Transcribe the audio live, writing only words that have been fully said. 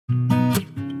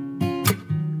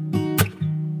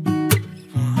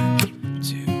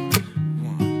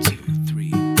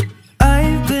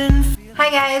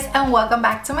and welcome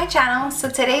back to my channel. So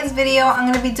today's video I'm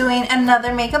going to be doing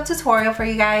another makeup tutorial for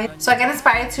you guys. So I got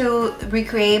inspired to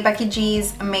recreate Becky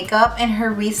G's makeup in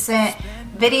her recent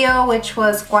video, which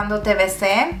was Cuando Te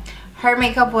Besé. Her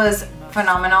makeup was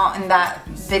phenomenal in that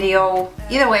video.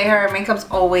 Either way, her makeup's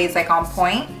always like on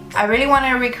point. I really want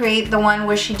to recreate the one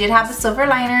where she did have the silver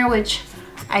liner, which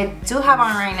I do have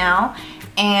on right now,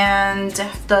 and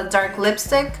the dark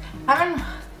lipstick. I haven't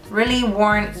really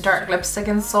worn dark lipstick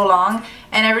in so long,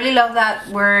 and I really love that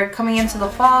we're coming into the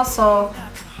fall. So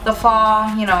the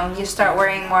fall, you know, you start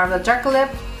wearing more of the darker lip.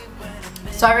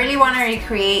 So I really want to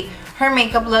recreate her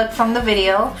makeup look from the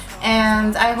video,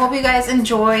 and I hope you guys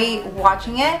enjoy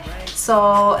watching it.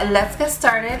 So let's get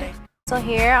started. So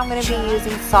here I'm going to be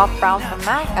using Soft Brown from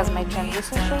MAC as my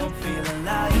transition shade.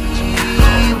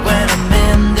 When I'm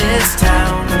in this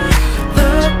town,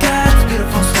 look at the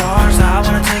beautiful stars. I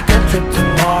wanna take a trip to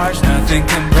Mars. Nothing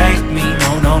can break me,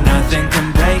 no, nothing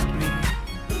can break me.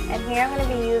 And here I'm going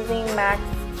to be using MAC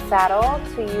Saddle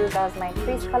to use as my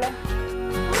crease color.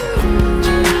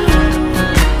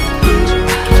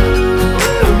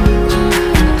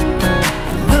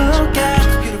 Look at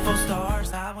the beautiful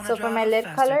stars. So for my lid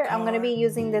color, I'm going to be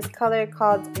using this color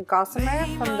called Gossamer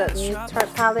from the new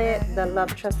Tarte palette, the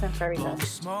Love, Trust, and Fairy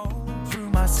Dust. Through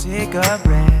my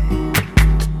cigarette,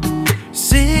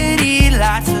 city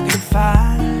lights looking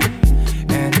fine,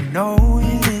 and I know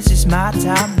this is my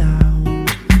time now.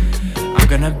 I'm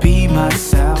gonna be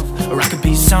myself, or I could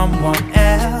be someone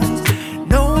else.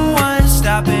 No one's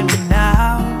stopping me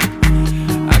now.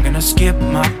 I'm gonna skip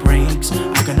my breaks,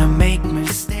 I'm gonna make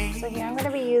mistakes. So here I'm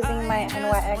gonna be using my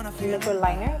NYX liquid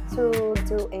liner to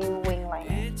do a wing liner.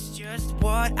 It's just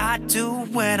what I do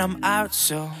when I'm out,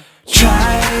 so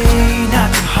try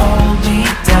not to hold me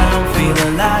down. Feel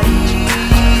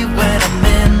alive when I'm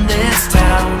in this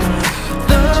town.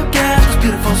 Look at those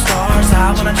beautiful stars.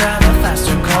 I wanna drive a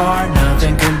faster car.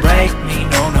 Nothing can break me,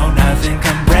 no, nothing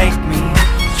can break me.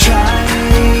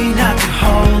 Try not to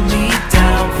hold me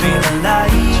down. Feel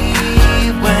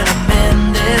alive when I'm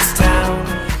in this town.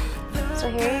 So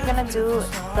here you're gonna do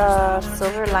the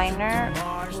silver liner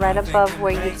right above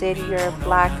where you did your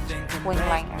black wing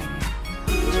liner.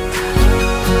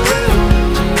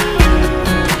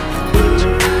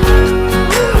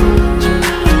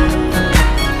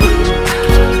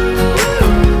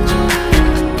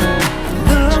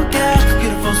 Look at the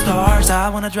beautiful stars. I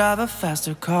wanna drive a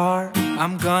faster car.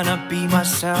 I'm gonna be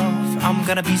myself. I'm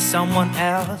gonna be someone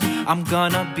else. I'm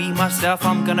gonna be myself.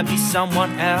 I'm gonna be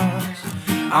someone else.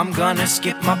 I'm gonna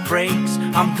skip my breaks,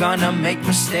 I'm gonna make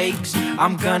mistakes.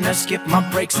 I'm gonna skip my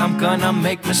breaks, I'm gonna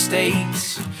make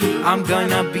mistakes. I'm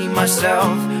gonna be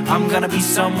myself, I'm gonna be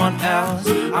someone else.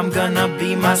 I'm gonna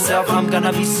be myself, I'm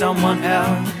gonna be someone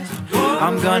else.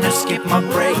 I'm gonna skip my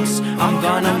breaks, I'm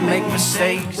gonna make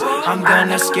mistakes. I'm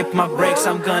gonna skip my breaks,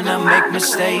 I'm gonna make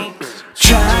mistakes.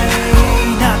 Try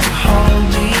not to hold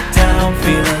me down.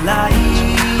 Feel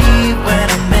alive when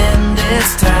I'm in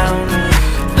this town.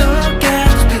 Look at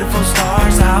those beautiful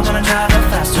stars. I wanna drive a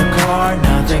faster car.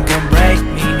 Nothing can break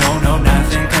me, no,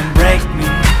 nothing can break me.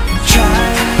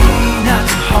 Try not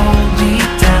to hold me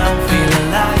down. Feel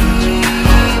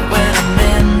alive when I'm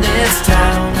in this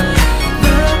town.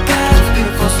 Look at those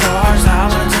beautiful stars. I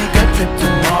wanna take a trip to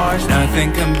Mars. Nothing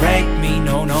can break me,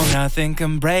 no, nothing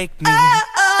can break me.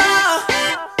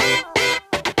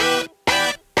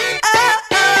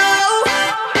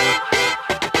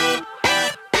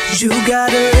 You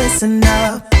gotta listen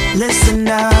up, listen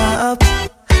up.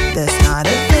 There's not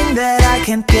a thing that I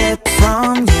can't get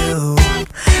from you.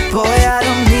 Boy, I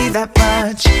don't need that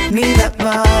much, need that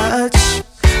much.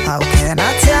 How can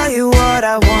I tell you what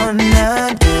I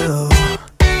wanna do?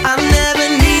 I never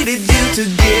needed you to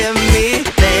give me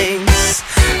things.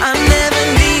 I never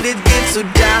needed gifts or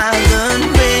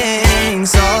diamond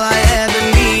rings. All I ever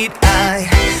need,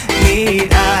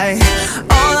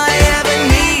 all I ever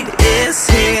need is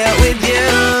here with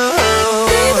you.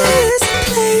 This is a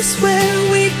place where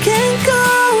we can go,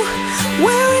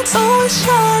 where it's always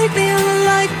shining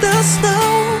like the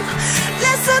snow.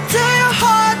 Listen to your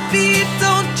heartbeat,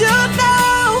 don't you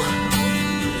know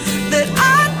that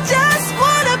I just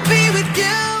wanna be with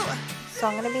you. So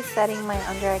I'm gonna be setting my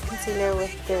under eye concealer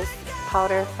with this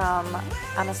powder from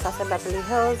Anastasia Beverly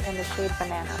Hills in the shade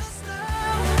Banana.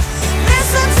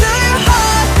 Listen to your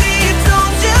heartbeat,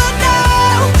 don't you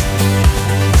know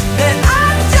that I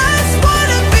just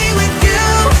wanna be with you.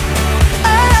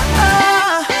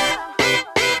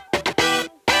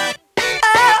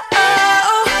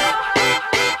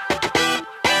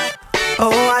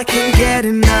 Oh, I can't get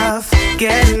enough,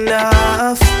 get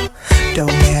enough. Don't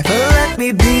ever let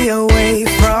me be away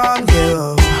from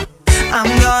you. I'm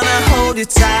gonna you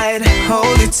tight,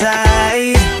 hold you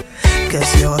tight.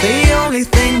 Cause you're the only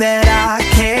thing that I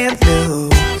can't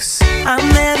lose. I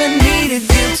never needed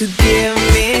you to give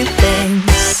me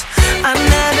things. I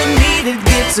never needed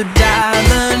gifts or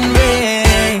diamond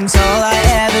rings. All I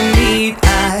ever need,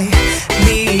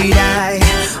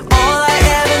 all I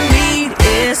ever need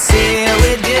is here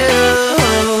with you.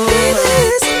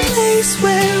 There's a place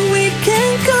where we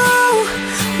can go,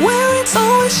 where it's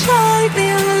always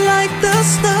shining like the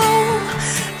snow.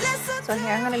 So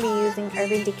here I'm going to be using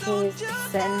Urban Decay's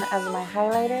Sin as my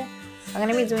highlighter. I'm going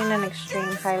to be doing an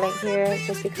extreme highlight here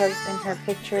just because in her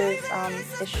pictures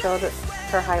it showed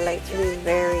her highlight to be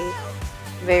very,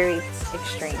 very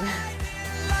extreme.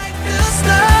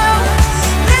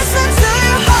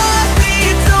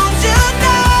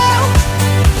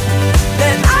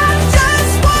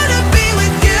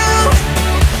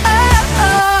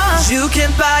 You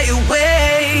can buy your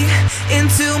way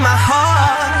into my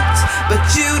heart, but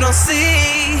you don't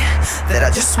see that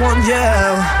I just want you.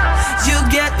 You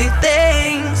get me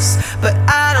things, but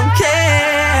I don't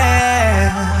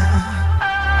care.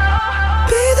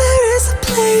 Baby, there is a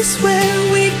place where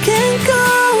we can go,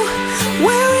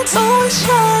 where it's always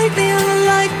shining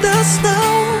like the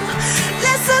snow.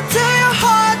 Listen to your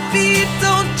heartbeat,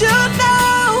 don't you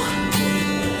know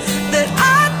that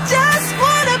I just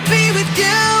wanna be with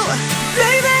you.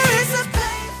 Baby, there is a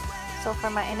place. So for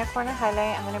my inner corner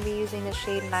highlight, I'm going to be using the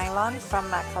shade Nylon from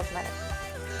MAC Cosmetics.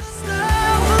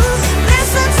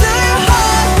 Listen to your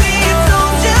heartbeat,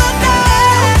 don't you know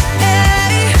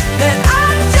that I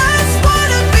just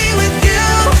wanna be with you.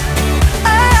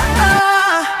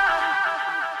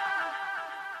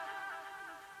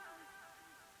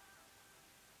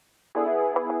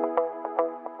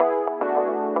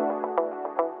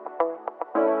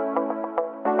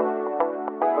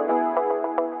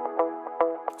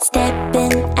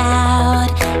 Stepping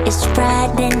out, it's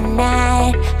Friday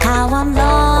night. How I'm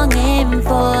longing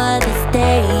for this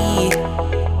day.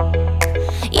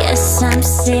 Yes, I'm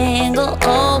single,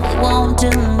 oh, we want to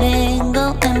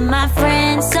mingle, and my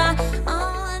friends are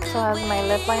on. So as my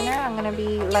lip liner, I'm going to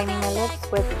be lining my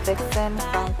lips with Vixen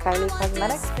from Kylie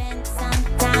Cosmetics. Spend some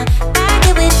time back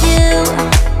here with you.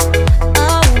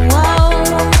 Oh, whoa.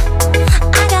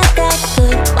 I got that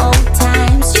good old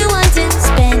times. You want to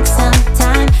spend some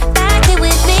time back here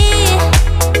with me.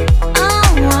 Oh,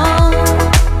 whoa.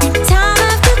 And time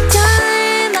after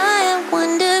time, I am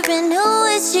wondering who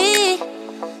is she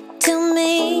to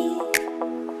me.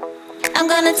 I'm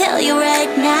gonna tell you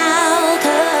right now,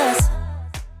 'cause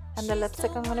And the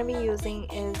lipstick I'm going to be using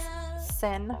is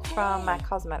Sin from MAC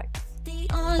Cosmetics. the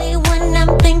only one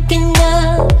I'm thinking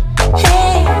of.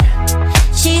 Hey,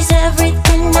 she's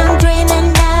everything I'm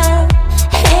dreaming of.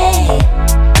 Hey,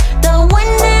 the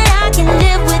one that I can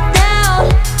live without.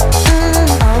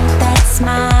 Oh, that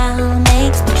smile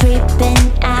makes me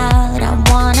tripping out. I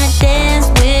wanna dance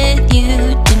with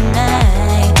you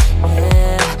tonight.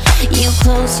 Yeah, you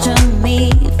close to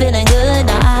me, feeling good.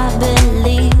 I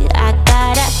believe I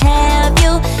gotta have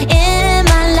you in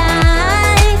my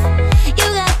life. You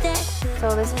got that.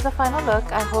 So this is the final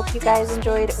look. I hope you guys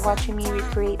enjoyed watching me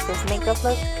recreate this makeup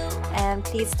look. And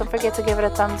please don't forget to give it a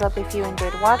thumbs up if you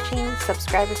enjoyed watching.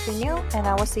 Subscribe if you're new. And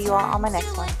I will see you all on my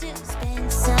next one.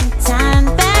 Spend some time